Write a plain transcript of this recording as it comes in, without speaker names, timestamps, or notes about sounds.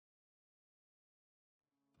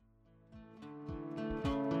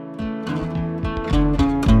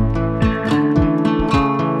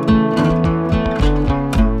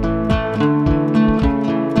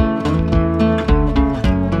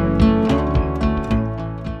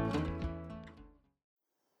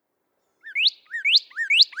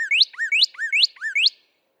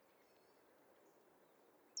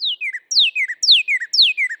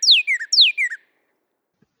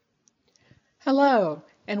Hello,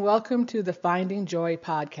 and welcome to the Finding Joy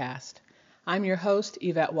podcast. I'm your host,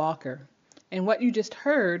 Yvette Walker, and what you just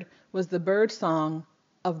heard was the bird song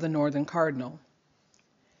of the Northern Cardinal.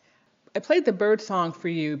 I played the bird song for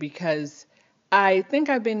you because I think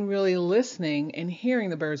I've been really listening and hearing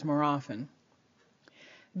the birds more often.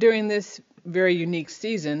 During this very unique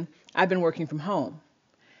season, I've been working from home.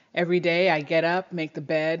 Every day I get up, make the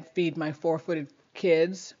bed, feed my four-footed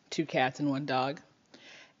kids, 2 cats and 1 dog,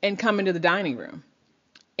 and come into the dining room.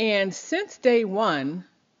 And since day one,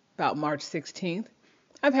 about March 16th,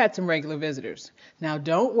 I've had some regular visitors. Now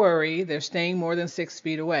don't worry, they're staying more than 6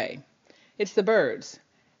 feet away. It's the birds.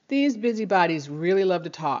 These busybodies really love to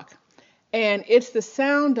talk. And it's the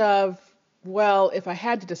sound of, well, if I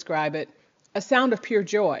had to describe it, a sound of pure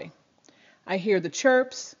joy. I hear the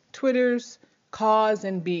chirps, twitters, caws,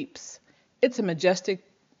 and beeps. It's a majestic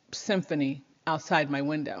symphony outside my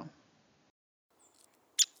window.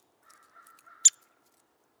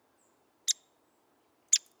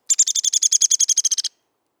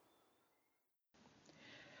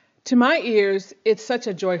 To my ears, it's such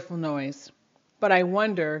a joyful noise. But I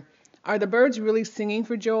wonder, are the birds really singing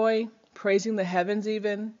for joy, praising the heavens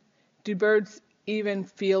even? Do birds even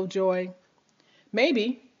feel joy?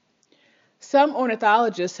 Maybe. Some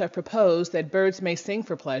ornithologists have proposed that birds may sing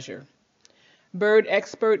for pleasure. Bird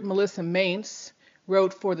expert Melissa Maintz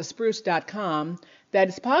wrote for thespruce.com that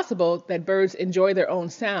it's possible that birds enjoy their own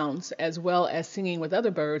sounds as well as singing with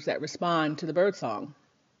other birds that respond to the birdsong.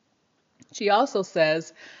 She also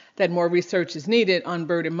says that more research is needed on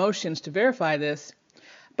bird emotions to verify this,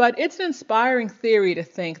 but it's an inspiring theory to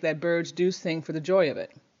think that birds do sing for the joy of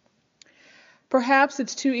it. Perhaps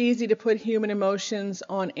it's too easy to put human emotions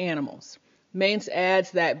on animals. Maintz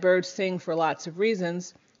adds that birds sing for lots of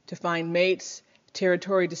reasons, to find mates,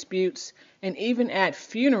 territory disputes, and even at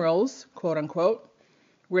funerals, quote unquote,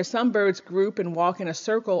 where some birds group and walk in a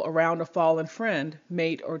circle around a fallen friend,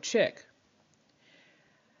 mate, or chick.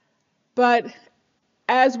 But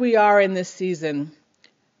as we are in this season,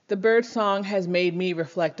 the bird song has made me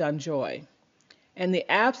reflect on joy and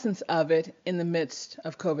the absence of it in the midst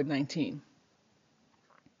of COVID-19.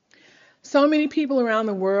 So many people around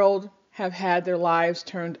the world have had their lives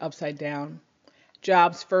turned upside down,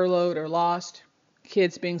 jobs furloughed or lost,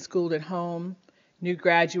 kids being schooled at home, new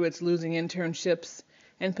graduates losing internships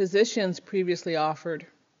and positions previously offered.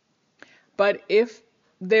 But if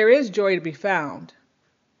there is joy to be found,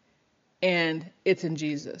 and it's in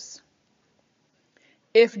Jesus.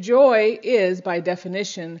 If joy is, by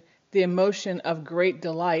definition, the emotion of great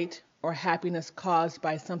delight or happiness caused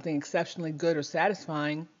by something exceptionally good or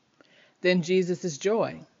satisfying, then Jesus is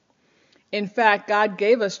joy. In fact, God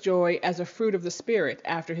gave us joy as a fruit of the Spirit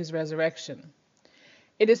after his resurrection.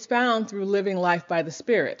 It is found through living life by the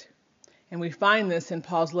Spirit, and we find this in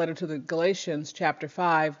Paul's letter to the Galatians, chapter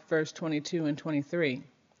 5, verse 22 and 23.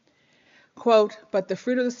 Quote, "But the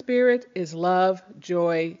fruit of the Spirit is love,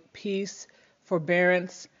 joy, peace,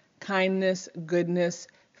 forbearance, kindness, goodness,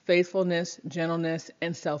 faithfulness, gentleness,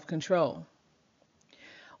 and self-control."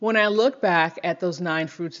 When I look back at those 9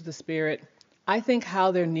 fruits of the Spirit, I think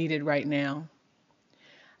how they're needed right now.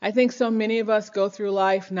 I think so many of us go through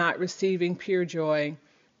life not receiving pure joy,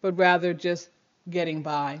 but rather just getting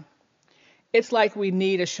by. It's like we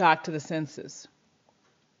need a shock to the senses.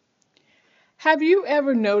 Have you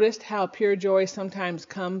ever noticed how pure joy sometimes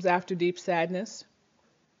comes after deep sadness?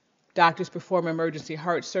 Doctors perform emergency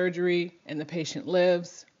heart surgery and the patient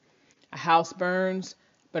lives. A house burns,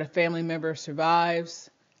 but a family member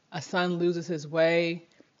survives. A son loses his way,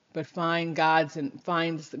 but finds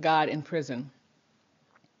God in prison.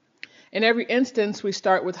 In every instance, we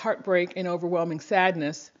start with heartbreak and overwhelming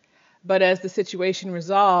sadness, but as the situation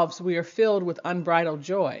resolves, we are filled with unbridled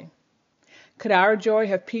joy. Could our joy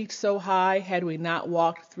have peaked so high had we not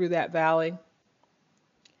walked through that valley?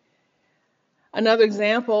 Another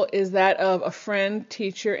example is that of a friend,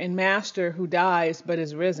 teacher, and master who dies but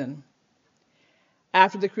is risen.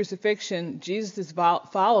 After the crucifixion, Jesus'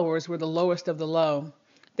 followers were the lowest of the low.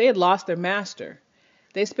 They had lost their master.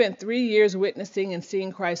 They spent 3 years witnessing and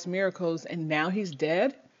seeing Christ's miracles, and now he's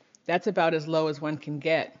dead? That's about as low as one can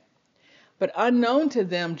get. But unknown to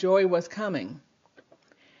them, joy was coming.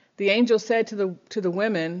 The angel said to the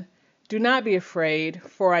women, "Do not be afraid,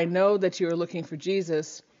 for I know that you are looking for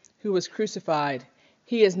Jesus, who was crucified.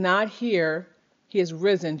 He is not here. He is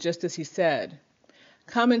risen, just as he said.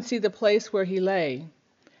 Come and see the place where he lay.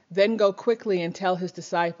 Then go quickly and tell his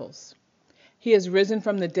disciples. He is risen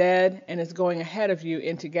from the dead and is going ahead of you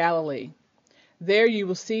into Galilee. There you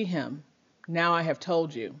will see him. Now I have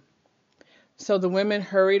told you." So the women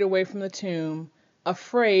hurried away from the tomb,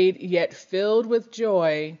 afraid yet filled with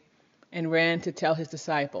joy, and ran to tell his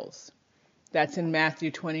disciples. That's in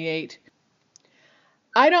Matthew 28.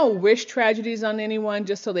 I don't wish tragedies on anyone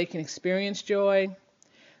just so they can experience joy.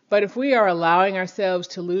 But if we are allowing ourselves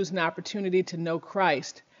to lose an opportunity to know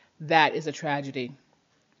Christ, that is a tragedy.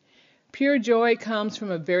 Pure joy comes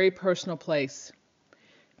from a very personal place.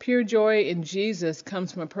 Pure joy in Jesus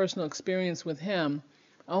comes from a personal experience with Him,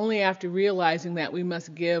 only after realizing that we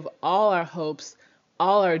must give all our hopes,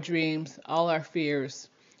 all our dreams, all our fears,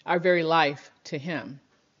 our very life to Him.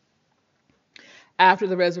 After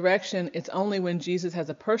the resurrection, it's only when Jesus has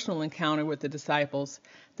a personal encounter with the disciples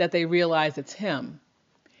that they realize it's Him.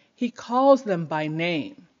 He calls them by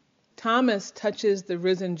name. Thomas touches the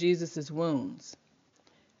risen Jesus' wounds.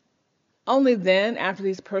 Only then, after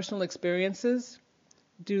these personal experiences,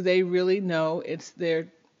 do they really know it's their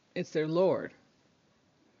Lord.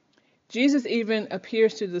 Jesus even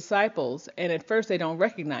appears to the disciples, and at first they don't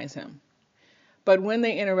recognize Him. But when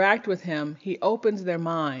they interact with Him, He opens their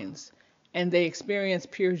minds, and they experience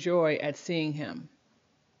pure joy at seeing Him.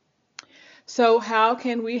 So how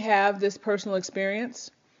can we have this personal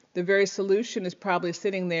experience? The very solution is probably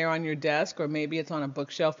sitting there on your desk, or maybe it's on a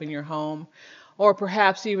bookshelf in your home, or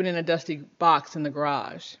perhaps even in a dusty box in the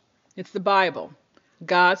garage. It's the Bible.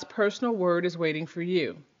 God's personal word is waiting for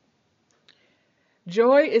you.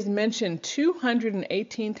 Joy is mentioned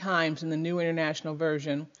 218 times in the New International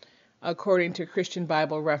Version, according to Christian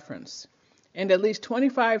Bible Reference, and at least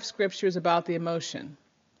 25 scriptures about the emotion.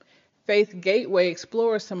 Faith Gateway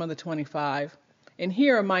explores some of the 25, and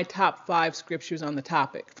here are my top 5 scriptures on the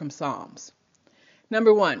topic from Psalms.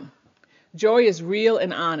 Number 1, joy is real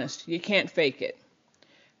and honest. You can't fake it.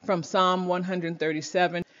 From Psalm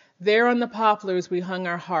 137, there on the poplars we hung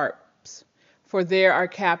our harps, for there our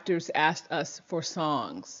captors asked us for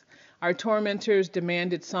songs. Our tormentors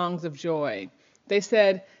demanded songs of joy. They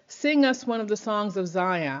said, sing us one of the songs of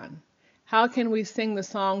Zion. How can we sing the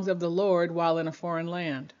songs of the Lord while in a foreign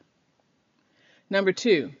land? Number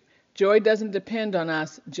 2, joy doesn't depend on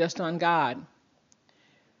us, just on God.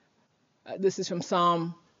 This is from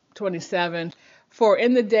Psalm 27. For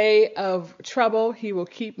in the day of trouble, He will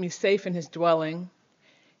keep me safe in His dwelling.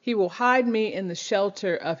 He will hide me in the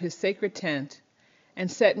shelter of His sacred tent and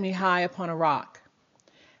set me high upon a rock.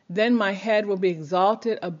 Then my head will be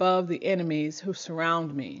exalted above the enemies who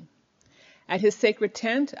surround me. At His sacred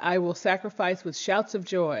tent, I will sacrifice with shouts of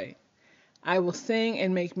joy. I will sing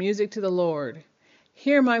and make music to the Lord.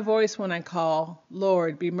 Hear my voice when I call,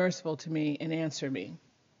 Lord, be merciful to me and answer me.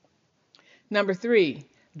 Number 3,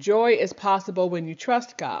 joy is possible when you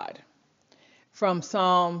trust God. From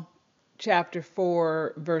Psalm chapter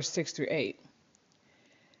 4, verse 6 through 8.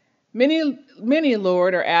 Many,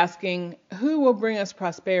 Lord, are asking, who will bring us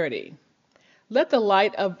prosperity? Let the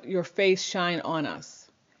light of your face shine on us.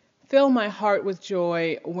 Fill my heart with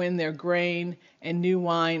joy when their grain and new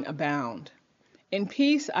wine abound. In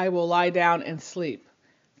peace I will lie down and sleep,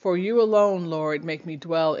 for you alone, Lord, make me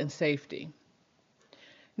dwell in safety.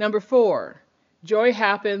 Number 4, joy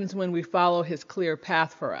happens when we follow His clear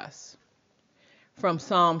path for us. From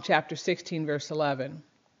Psalm chapter 16, verse 11.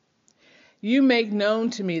 You make known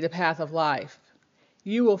to me the path of life.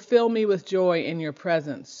 You will fill me with joy in your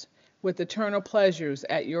presence, with eternal pleasures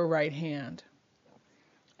at your right hand.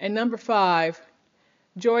 And number 5,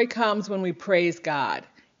 joy comes when we praise God.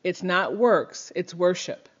 It's not works, it's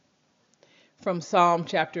worship. From Psalm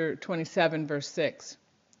chapter 27, verse 6.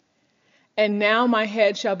 And now my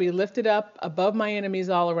head shall be lifted up above my enemies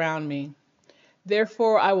all around me.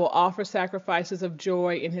 Therefore I will offer sacrifices of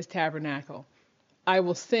joy in His tabernacle. I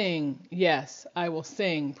will sing, yes, I will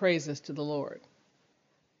sing praises to the Lord.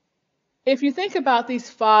 If you think about these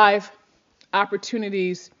 5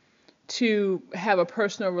 opportunities to have a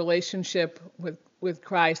personal relationship with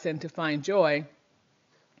Christ and to find joy,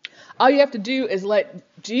 all you have to do is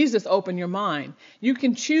let Jesus open your mind. You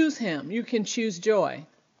can choose Him. You can choose joy.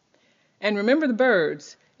 And remember the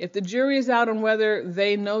birds. If the jury is out on whether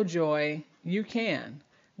they know joy, you can.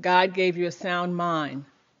 God gave you a sound mind,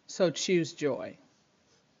 so choose joy.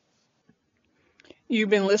 You've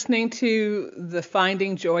been listening to the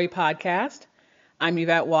Finding Joy podcast. I'm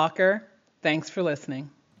Yvette Walker. Thanks for listening.